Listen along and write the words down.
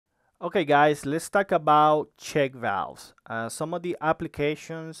Okay, guys, let's talk about check valves. Some of the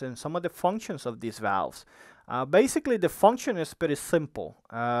applications and some of the functions of these valves. Basically, the function is pretty simple.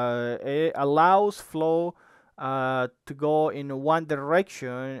 It allows flow to go in one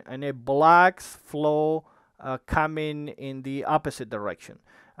direction, and it blocks flow coming in the opposite direction.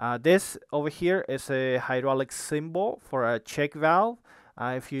 This over here is a hydraulic symbol for a check valve.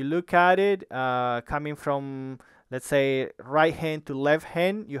 If you look at it, coming from, let's say, right hand to left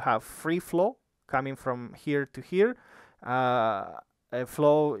hand, you have free flow coming from here to here. A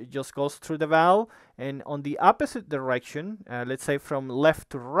flow just goes through the valve, and on the opposite direction, let's say from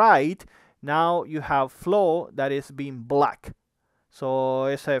left to right, now you have flow that is being blocked. So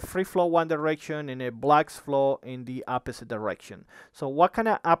it's a free flow one direction and a blocks flow in the opposite direction. So what kind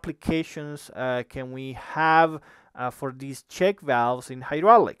of applications can we have for these check valves in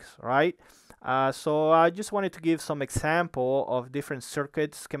hydraulics, right? So I just wanted to give some example of different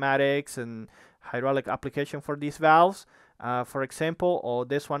circuit schematics and hydraulic application for these valves. For example,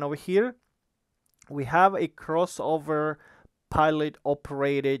 this one over here, we have a crossover pilot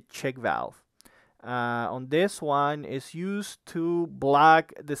operated check valve. On this one is used to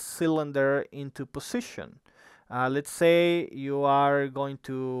block the cylinder into position. Let's say you are going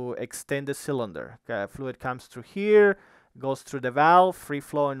to extend the cylinder. Fluid comes through here, goes through the valve, free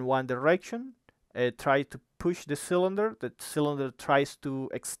flow in one direction. It tries to push the cylinder tries to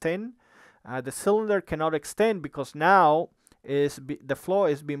extend. The cylinder cannot extend because now the flow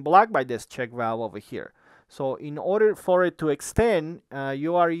is being blocked by this check valve over here. So in order for it to extend,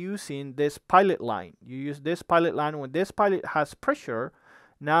 you are using this pilot line. You use this pilot line. When this pilot has pressure,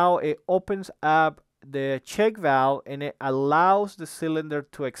 now it opens up the check valve and it allows the cylinder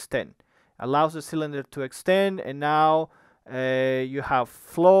to extend. And now you have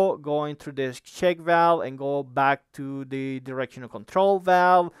flow going through this check valve and go back to the directional control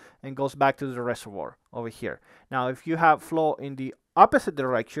valve and goes back to the reservoir over here. Now, if you have flow in the opposite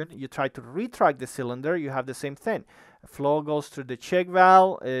direction, you try to retract the cylinder, you have the same thing. Flow goes through the check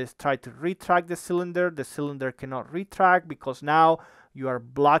valve, try to retract the cylinder cannot retract because now you are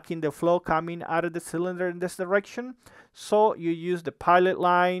blocking the flow coming out of the cylinder in this direction. So you use the pilot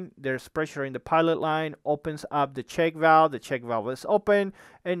line, there's pressure in the pilot line, opens up the check valve is open,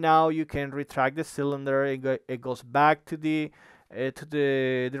 and now you can retract the cylinder. It goes back to the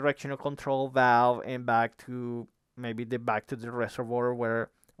directional control valve and back to back to the reservoir where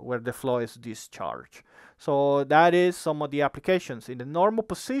the flow is discharged. So that is some of the applications. In the normal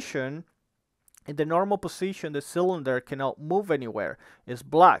position, the cylinder cannot move anywhere. It's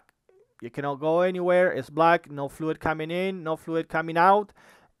black. You cannot go anywhere. It's black. No fluid coming in, no fluid coming out,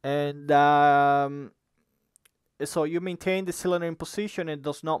 and so you maintain the cylinder in position. It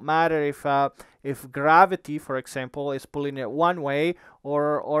does not matter if gravity, for example, is pulling it one way,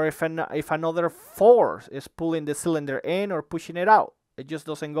 or if another force is pulling the cylinder in or pushing it out. It just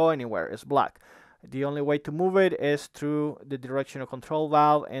doesn't go anywhere. It's black. The only way to move it is through the directional control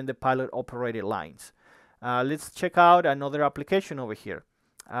valve and the pilot operated lines. Let's check out another application over here.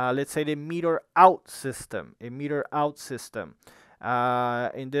 Let's say the meter out system. In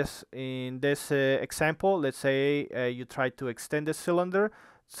this example, let's say you try to extend the cylinder.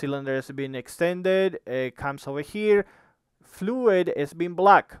 Cylinder is being extended. It comes over here. Fluid is being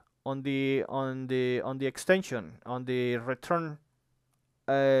blocked on the extension, on the return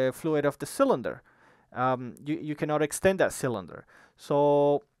fluid of the cylinder. You cannot extend that cylinder.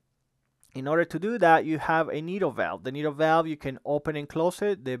 So in order to do that, you have a needle valve. The needle valve, you can open and close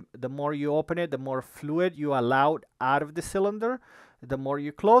it. The more you open it, the more fluid you allow out of the cylinder. The more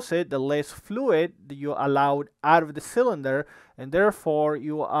you close it, the less fluid you allowed out of the cylinder, and therefore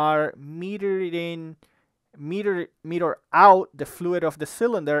you are meter out the fluid of the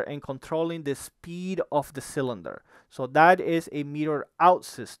cylinder and controlling the speed of the cylinder. So that is a meter out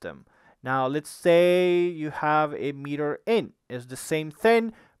system. Now let's say you have a meter in. It's the same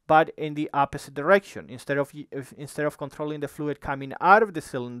thing, but in the opposite direction. Instead of controlling the fluid coming out of the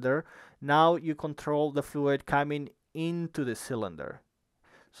cylinder, now you control the fluid coming into the cylinder.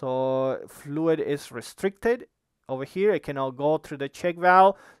 So fluid is restricted over here. It cannot go through the check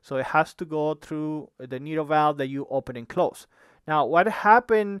valve, so it has to go through the needle valve that you open and close. Now, what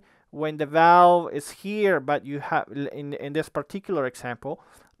happened when the valve is here, but you have in this particular example,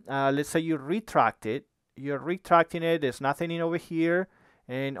 let's say you retract it. You're retracting it. There's nothing in over here.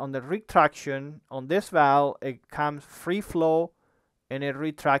 And on the retraction on this valve, it comes free flow and it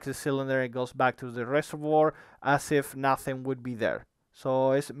retracts the cylinder. It goes back to the reservoir as if nothing would be there.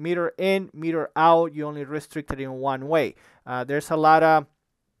 So it's meter in, meter out. You only restrict it in one way. There's a lot of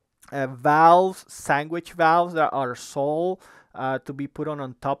valves, sandwich valves that are sold to be put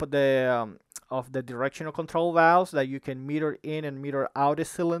on top of the directional control valves that you can meter in and meter out a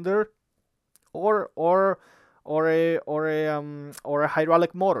cylinder, or or or a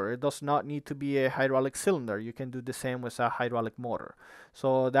hydraulic motor. It does not need to be a hydraulic cylinder. You can do the same with a hydraulic motor.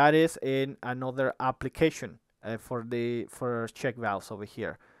 So that is in another application for check valves over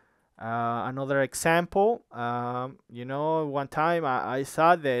here. Another example, one time I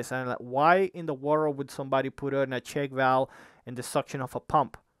saw this, and like, why in the world would somebody put in a check valve in the suction of a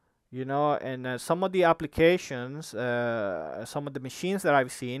pump? And some of the applications, some of the machines that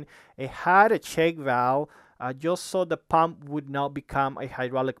I've seen, it had a check valve just so the pump would not become a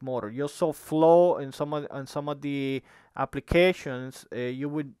hydraulic motor. Just so flow in some of the applications, you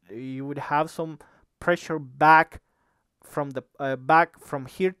would have some pressure back from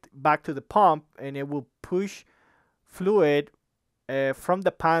here back to the pump, and it will push fluid from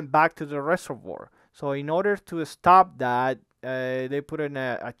the pump back to the reservoir. So in order to stop that, they put in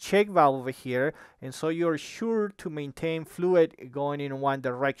a check valve over here, and so you're sure to maintain fluid going in one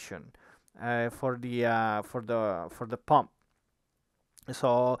direction for the pump.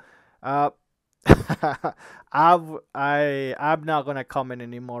 So I'm not gonna comment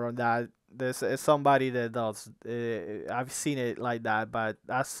anymore on that. This is somebody that does. I've seen it like that, but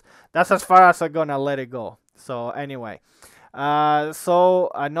that's as far as I'm gonna let it go. So anyway, so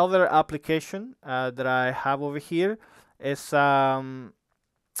another application that I have over here is a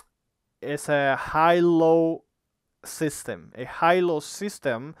high-low system. A high-low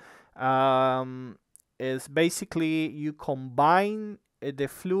system is basically you combine the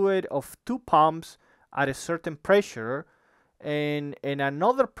fluid of two pumps at a certain pressure, and in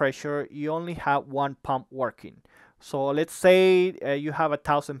another pressure you only have one pump working. So let's say you have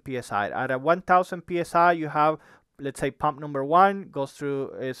 1,000 psi. At a 1,000 psi, you have, let's say, pump number one goes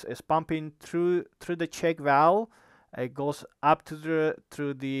through is pumping through the check valve. It goes up to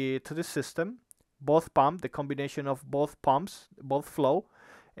the system, both pump, the combination of both pumps, both flow.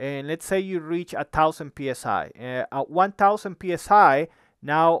 And let's say you reach 1,000 psi. At 1,000 psi,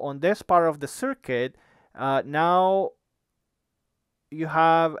 now on this part of the circuit, now you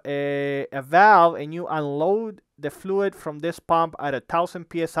have a valve, and you unload the fluid from this pump at 1,000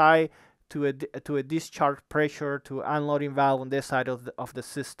 psi to a discharge pressure to unloading valve on this side of the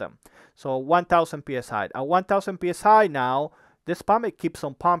system. So 1,000 psi. At 1,000 psi now, this pump, it keeps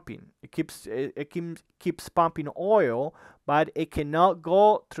on pumping. It keeps pumping oil, but it cannot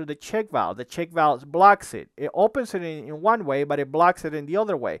go through the check valve. The check valve blocks it. It opens it in one way, but it blocks it in the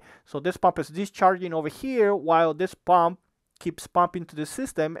other way. So this pump is discharging over here, while this pump keeps pumping to the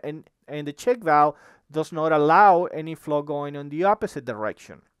system, and the check valve does not allow any flow going in the opposite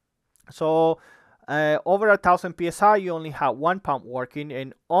direction. So over 1,000 psi, you only have one pump working,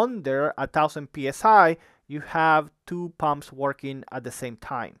 and under 1,000 psi, you have two pumps working at the same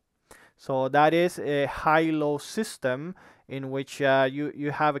time. So that is a high-low system in which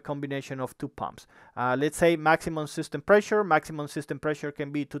you have a combination of two pumps. Let's say maximum system pressure. Maximum system pressure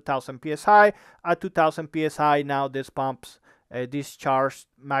can be 2,000 psi. At 2,000 psi, now this pumps discharge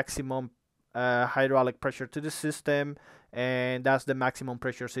maximum hydraulic pressure to the system, and that's the maximum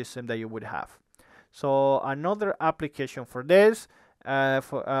pressure system that you would have. So another application for this,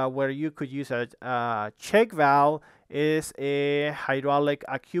 where you could use a check valve, is a hydraulic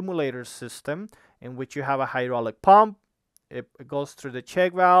accumulator system, in which you have a hydraulic pump. It goes through the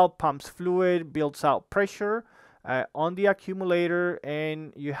check valve, pumps fluid, builds out pressure on the accumulator,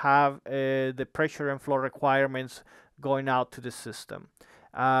 and you have the pressure and flow requirements going out to the system.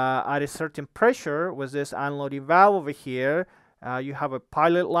 At a certain pressure, with this unloading valve over here, you have a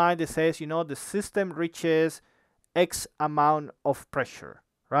pilot line that says, the system reaches X amount of pressure,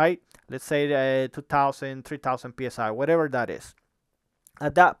 right? Let's say 2,000, 3,000 psi, whatever that is.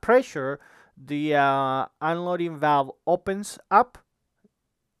 At that pressure, the unloading valve opens up,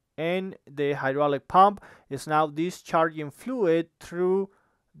 and the hydraulic pump is now discharging fluid through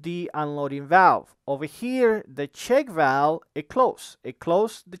the unloading valve. Over here, the check valve, it closed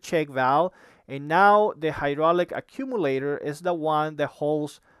the check valve, and now the hydraulic accumulator is the one that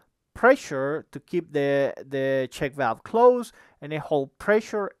holds pressure to keep the check valve closed, and it holds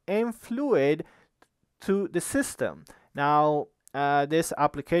pressure and fluid to the system. Now this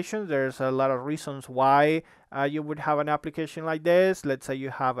application, there's a lot of reasons why you would have an application like this. Let's say you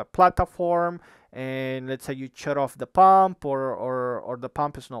have a platform, and let's say you shut off the pump, or the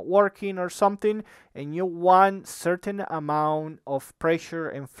pump is not working or something, and you want certain amount of pressure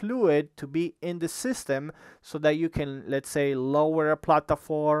and fluid to be in the system, so that you can, let's say, lower a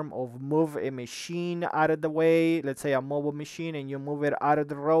platform or move a machine out of the way, let's say a mobile machine, and you move it out of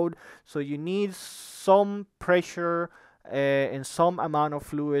the road. So you need some pressure in some amount of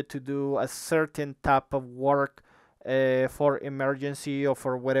fluid to do a certain type of work for emergency or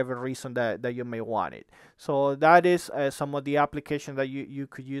for whatever reason that you may want it. So that is some of the application that you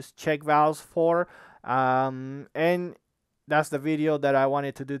could use check valves for. And that's the video that I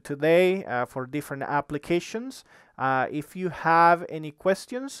wanted to do today for different applications. If you have any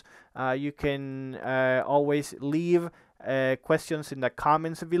questions, you can always leave questions in the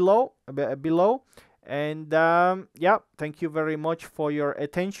comments below. And yeah, thank you very much for your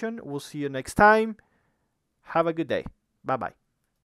attention. We'll see you next time. Have a good day. Bye bye.